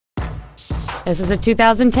This is a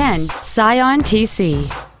 2010 Scion TC.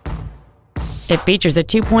 It features a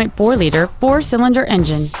 2.4-liter four-cylinder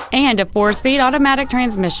engine and a 4-speed automatic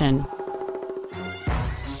transmission.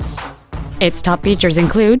 Its top features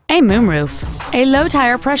include a moonroof, a low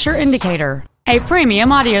tire pressure indicator, a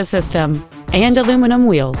premium audio system, and aluminum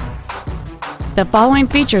wheels. The following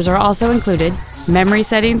features are also included: memory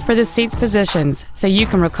settings for the seat's positions so you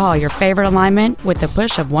can recall your favorite alignment with the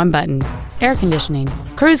push of one button, air conditioning,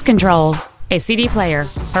 cruise control, a CD player,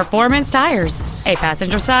 performance tires, a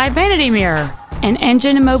passenger side vanity mirror, an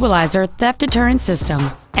engine immobilizer theft deterrent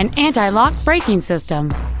system, an anti-lock braking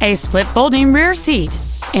system, a split folding rear seat,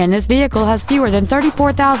 and this vehicle has fewer than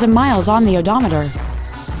 34,000 miles on the odometer.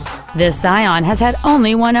 This Scion has had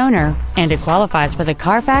only one owner, and it qualifies for the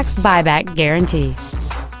Carfax buyback guarantee.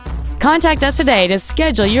 Contact us today to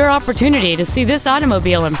schedule your opportunity to see this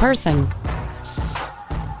automobile in person.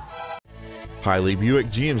 Hiley Buick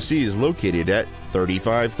GMC is located at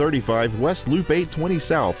 3535 West Loop 820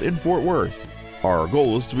 South in Fort Worth. Our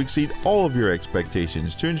goal is to exceed all of your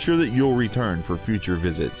expectations to ensure that you'll return for future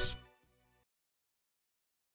visits.